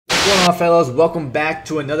What's going on, fellas? Welcome back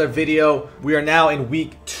to another video. We are now in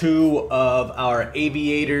week 2 of our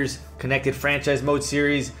Aviators Connected Franchise Mode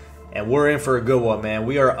series, and we're in for a good one, man.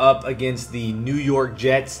 We are up against the New York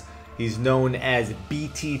Jets. He's known as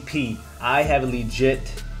BTP. I have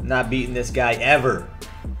legit not beaten this guy ever.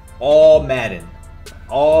 All Madden.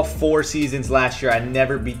 All 4 seasons last year, I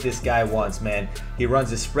never beat this guy once, man. He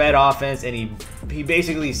runs a spread offense, and he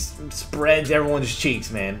basically spreads everyone's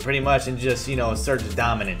cheeks, man. Pretty much, and just, you know, asserts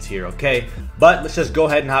dominance here, okay? But let's just go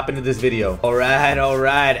ahead and hop into this video. All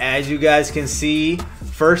right. As you guys can see,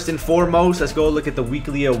 first and foremost, let's go look at the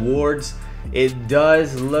weekly awards. It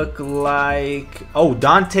does look like, oh,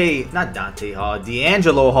 D'Angelo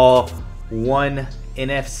Hall won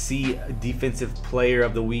NFC Defensive Player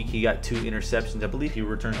of the Week. He got 2 interceptions. I believe he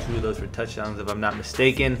returned 2 of those for touchdowns, if I'm not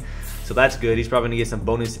mistaken. So that's good. He's probably going to get some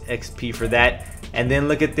bonus XP for that. And then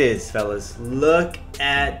look at this, fellas. Look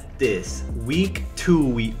at this. Week 2,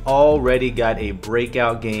 we already got a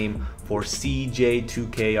breakout game for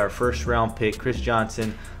CJ2K, our first round pick, Chris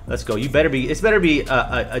Johnson. Let's go. It better be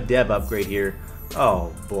a dev upgrade here.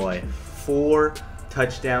 Oh, boy. 4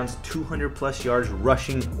 touchdowns, 200 plus yards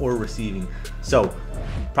rushing or receiving. So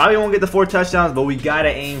probably won't get the 4 touchdowns, but we gotta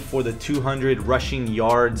aim for the 200 rushing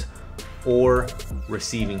yards or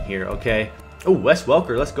receiving here, okay? Oh, Wes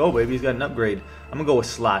Welker, let's go, baby. He's got an upgrade. I'm gonna go with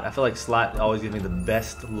slot. I feel like slot always gives me the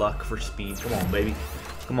best luck for speed. Come on, baby.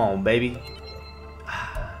 Come on, baby.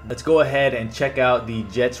 Let's go ahead and check out the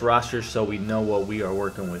Jets roster so we know what we are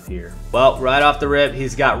working with here. Well, right off the rip,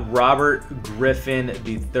 he's got Robert Griffin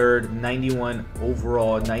III, 91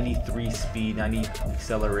 overall, 93 speed, 90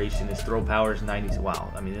 acceleration. His throw power is 90.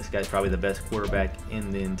 Wow, I mean, this guy's probably the best quarterback in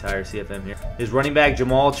the entire CFM here. His running back,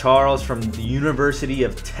 Jamal Charles from the University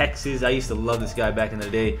of Texas. I used to love this guy back in the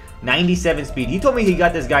day. 97 speed. He told me he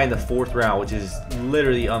got this guy in the 4th round, which is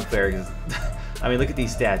literally unfair because I mean, look at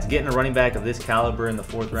these stats. Getting a running back of this caliber in the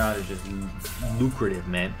 4th round is just lucrative,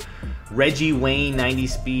 man. Reggie Wayne, 90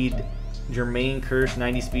 speed. Jermaine Kearse,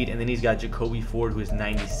 90 speed. And then he's got Jacoby Ford, who is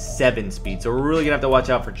 97 speed. So we're really going to have to watch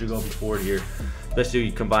out for Jacoby Ford here, especially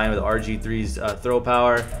combined with RG3's throw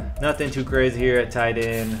power. Nothing too crazy here at tight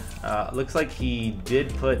end. Looks like he did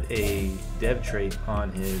put a dev trait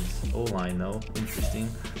on his O-line, though. Interesting.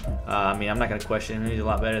 I mean, I'm not going to question him. He's a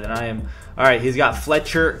lot better than I am. All right, he's got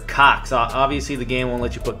Fletcher Cox. Obviously, the game won't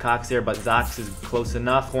let you put Cox there, but Zox is close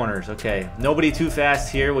enough. Corners, okay. Nobody too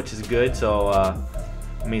fast here, which is good. So,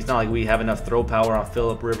 I mean, it's not like we have enough throw power on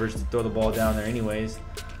Phillip Rivers to throw the ball down there anyways.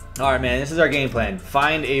 All right, man, this is our game plan.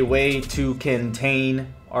 Find a way to contain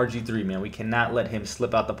RG3, man. We cannot let him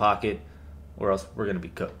slip out the pocket or else we're going to be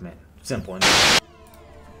cooked, man. Simple enough.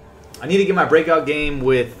 I need to get my breakout game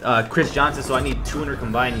with Chris Johnson, so I need 200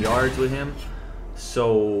 combined yards with him.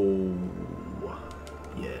 So,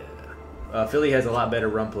 yeah. Philly has a lot better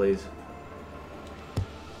run plays.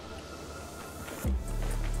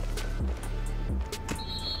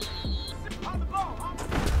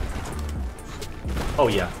 Oh,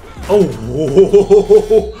 yeah. Oh,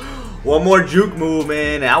 one more juke move,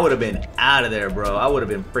 man. I would have been out of there, bro. I would have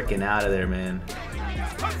been freaking out of there, man.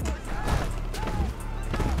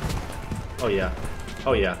 Oh, yeah.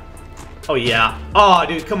 Oh, yeah. Oh, yeah. Oh,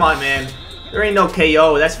 dude, come on, man. There ain't no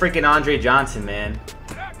KO. That's freaking Andre Johnson, man.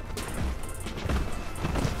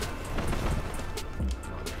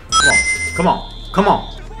 Come on. Come on. Come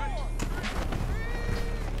on.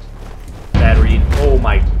 Bad read. Oh,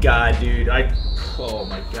 my God, dude. Oh,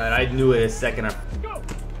 my God. I knew it a second. Oh,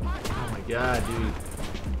 my God, dude.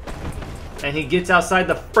 And he gets outside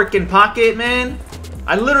the freaking pocket, man.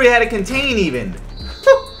 I literally had to contain even.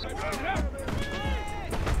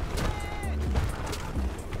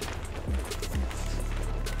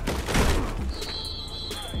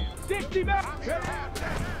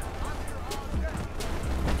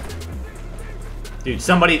 Dude,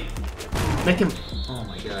 somebody make him. Oh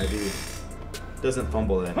my God, dude. Doesn't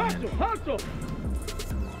fumble that, man.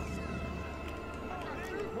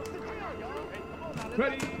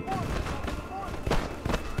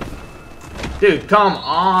 Dude, come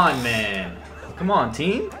on, man. Come on,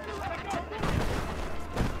 team.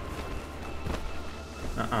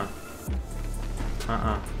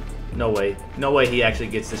 No way. No way he actually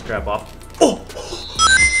gets this crap off. Oh!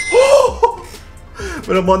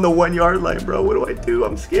 But I'm on the 1 yard line, bro. What do I do?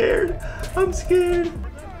 I'm scared. I'm scared.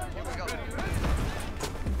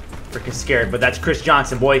 Freaking scared, but that's Chris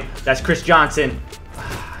Johnson, boy. That's Chris Johnson.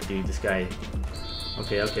 Dude, this guy.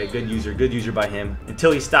 Okay, okay. Good user by him.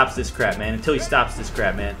 Until he stops this crap, man. Until he stops this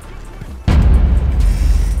crap, man.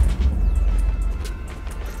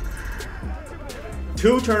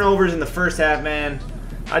 2 turnovers in the first half, man.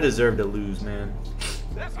 I deserve to lose, man.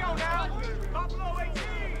 Let's go now.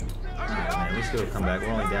 give it a comeback. We're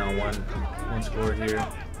only down one score here.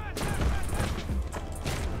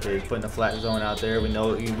 Okay, he's putting the flat zone out there. We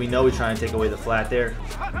know he's trying to take away the flat there.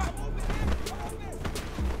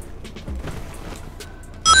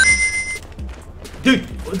 Dude,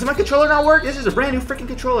 does my controller not work? This is a brand new freaking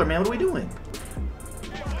controller, man. What are we doing?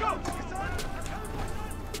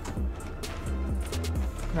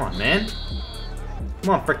 Come on, man.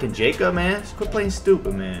 Come on, freaking Jacob, man. Just quit playing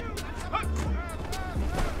stupid, man.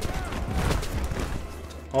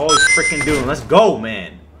 Oh, he's freaking doing. Let's go,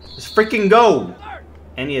 man. Let's freaking go.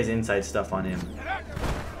 And he has inside stuff on him.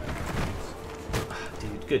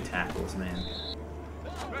 Dude, good tackles, man.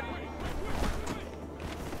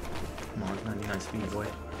 Come on, 99 speed, boy.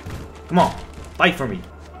 Come on, fight for me.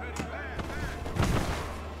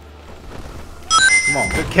 Come on,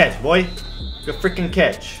 good catch, boy. Good freaking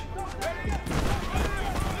catch.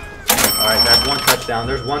 Alright, that's one touchdown.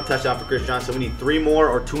 There's one touchdown for Chris Johnson. We need 3 more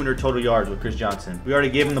or 200 total yards with Chris Johnson. We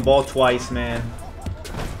already gave him the ball twice, man.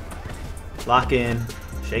 Lock in.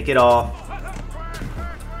 Shake it off.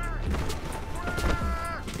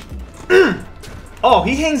 Oh,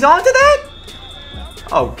 he hangs on to that?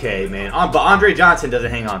 Okay, man. But Andre Johnson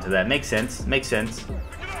doesn't hang on to that. Makes sense. Makes sense.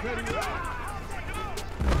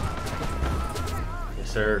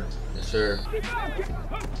 Yes, sir. Yes, sir.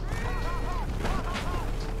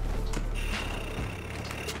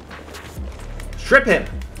 Strip him.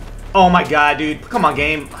 Oh, my God, dude. Come on,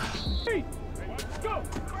 game.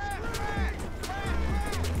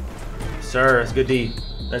 Sir, that's good D.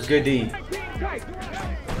 That's good D.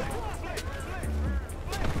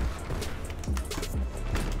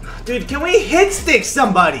 Dude, can we hit stick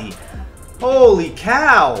somebody? Holy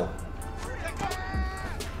cow.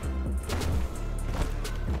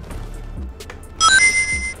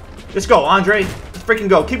 Let's go, Andre. Let's freaking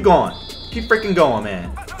go. Keep going. Keep freaking going,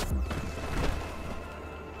 man.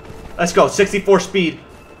 Let's go. 64 speed.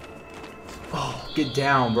 Oh, get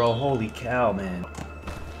down, bro. Holy cow, man.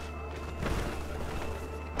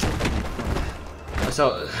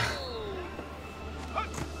 So,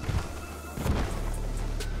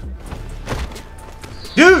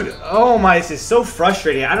 dude, oh my, this is so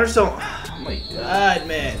frustrating. I don't so, oh my God,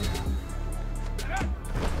 man.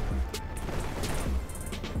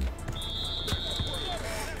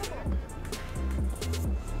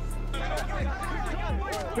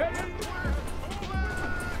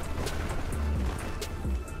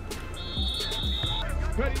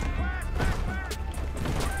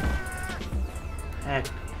 Heck.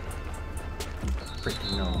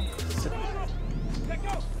 Freaking no.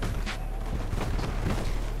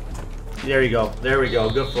 There you go. There we go.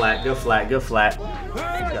 Good flat. Good flat. Good flat.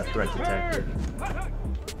 He's got threat detected.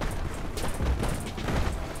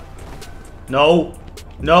 No.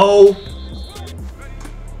 No.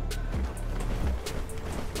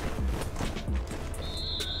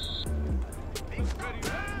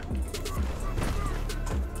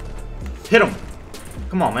 Hit him.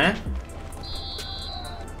 Come on, man.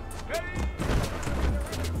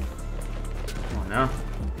 Come on now.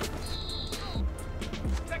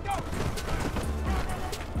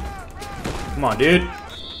 Come on, dude.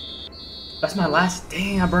 That's my last.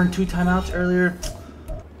 Dang, I burned 2 timeouts earlier.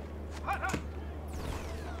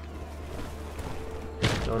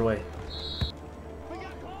 Throw it away.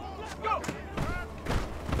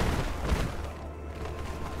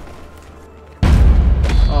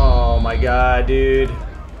 Oh my God, dude.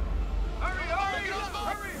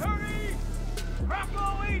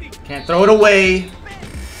 Can't throw it away.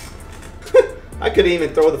 I couldn't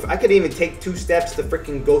even throw the. I couldn't even take 2 steps to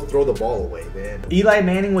freaking go throw the ball away, man. Eli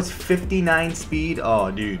Manning was 59 speed. Oh,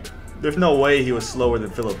 dude, there's no way he was slower than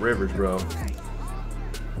Phillip Rivers, bro.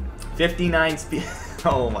 59 speed.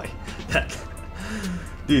 Oh my.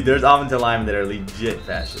 Dude, there's offensive linemen that are legit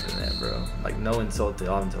faster than that, bro. Like, no insult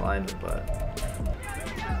to offensive linemen, but.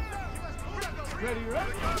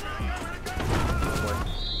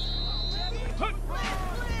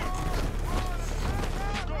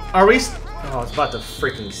 Are we? Oh, I was about to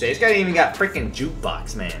freaking say. This guy ain't even got freaking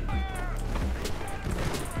jukebox, man.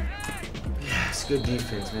 Yes, good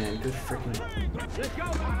defense, man. Good freaking.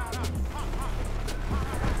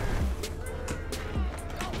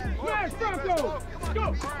 Let's go.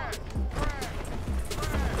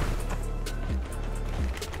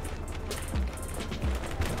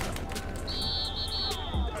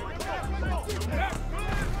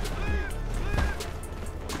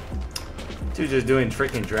 Dude, just doing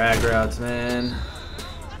freaking drag routes, man.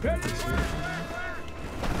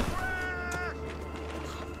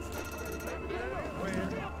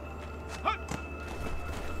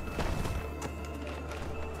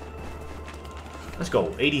 Let's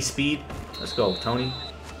go. 80 speed. Let's go, Tony.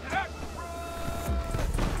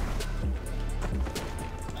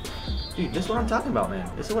 Dude, this is what I'm talking about, man.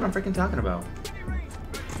 This is what I'm freaking talking about.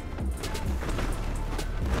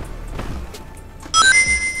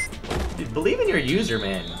 Dude, believe in your user,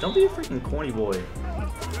 man. Don't be a freaking corny boy.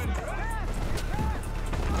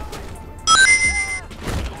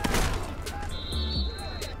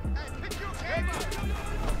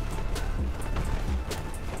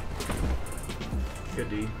 Good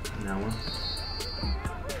D in that one.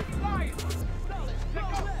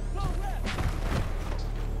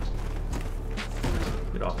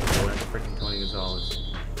 Get off the board, freaking Tony Gonzalez.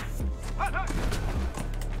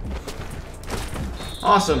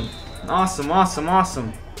 Awesome. Awesome, awesome,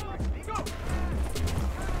 awesome.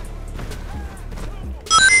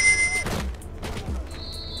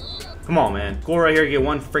 Come on, man. Go right here, get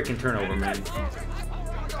one freaking turnover, man.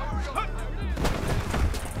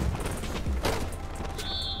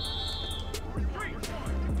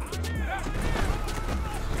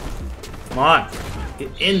 Come on.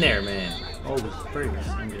 Get in there, man. Oh, this is pretty good,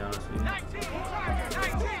 to be honest with you.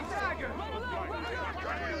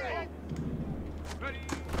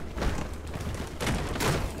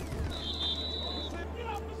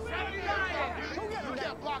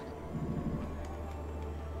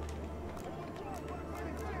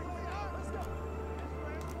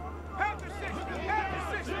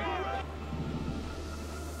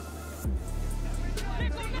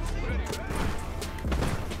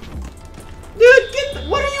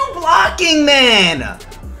 What are you blocking, man?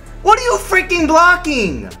 What are you freaking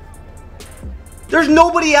blocking? There's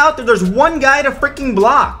nobody out there. There's one guy to freaking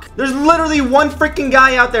block. There's literally one freaking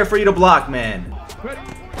guy out there for you to block, man.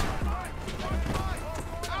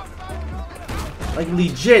 Like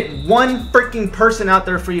legit, one freaking person out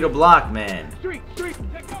there for you to block, man.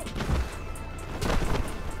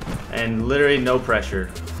 And literally no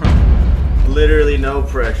pressure. Literally no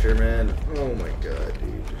pressure, man. Oh my god,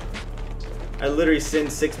 dude. I literally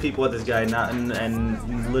sent 6 people at this guy,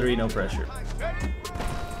 and literally no pressure.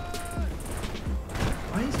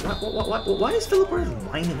 Why is Phillip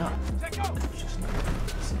lining up?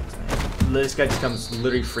 This guy just comes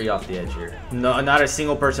literally free off the edge here. No, not a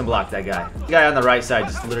single person blocked that guy. The guy on the right side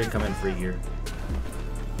just literally come in free here.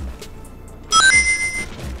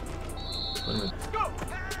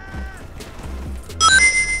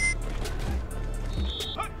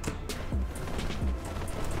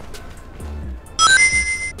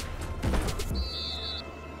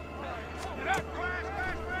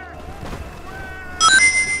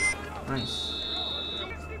 Nice.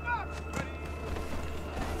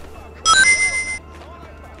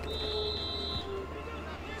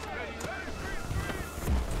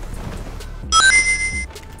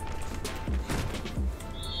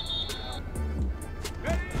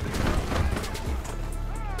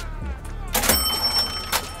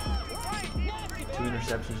 Two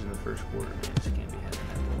interceptions in the first quarter, man. Just can't be having that.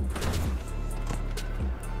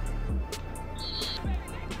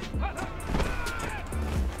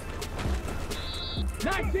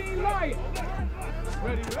 19 Lions.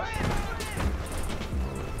 Ready,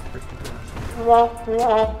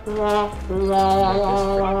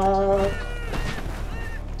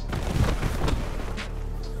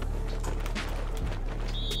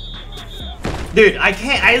 dude, I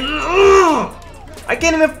can't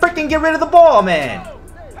even freaking get rid of the ball, man.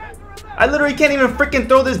 I literally can't even freaking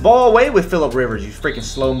throw this ball away with Phillip Rivers, you freaking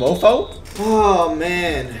slow mofo. Oh,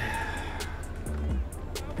 man.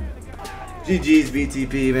 GG's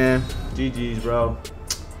BTP, man. GG's, bro.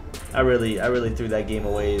 I really threw that game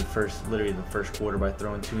away literally the first quarter by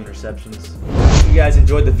throwing 2 interceptions. If you guys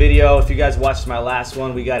enjoyed the video, if you guys watched my last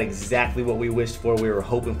one, we got exactly what we wished for. We were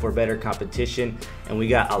hoping for better competition, and we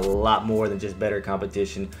got a lot more than just better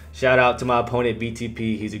competition. Shout out to my opponent,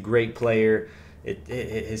 BTP. He's a great player.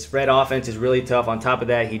 His spread offense is really tough. On top of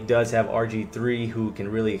that, he does have RG3 who can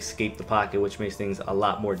really escape the pocket, which makes things a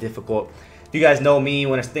lot more difficult. You guys know me,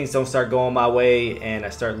 when things don't start going my way and I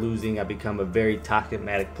start losing, I become a very toxic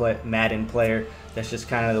Madden player. That's just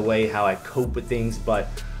kind of the way how I cope with things. But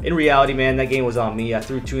in reality, man, that game was on me. I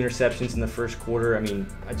threw 2 interceptions in the first quarter. I mean,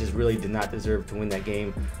 I just really did not deserve to win that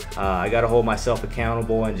game. I got to hold myself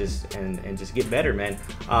accountable and just get better, man.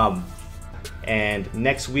 And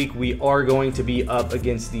next week we are going to be up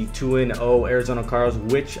against the 2-0 Arizona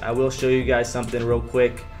Cardinals, which I will show you guys something real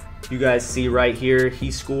quick. You guys see right here,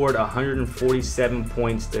 he scored 147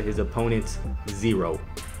 points to his opponent's 0.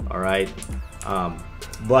 All right,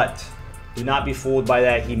 but do not be fooled by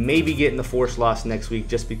that. He may be getting the forced loss next week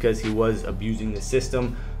just because he was abusing the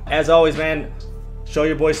system. As always, man, show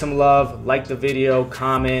your boy some love, like the video,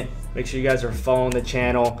 comment, make sure you guys are following the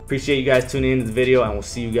channel. Appreciate you guys tuning into the video, and we'll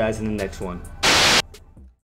see you guys in the next one.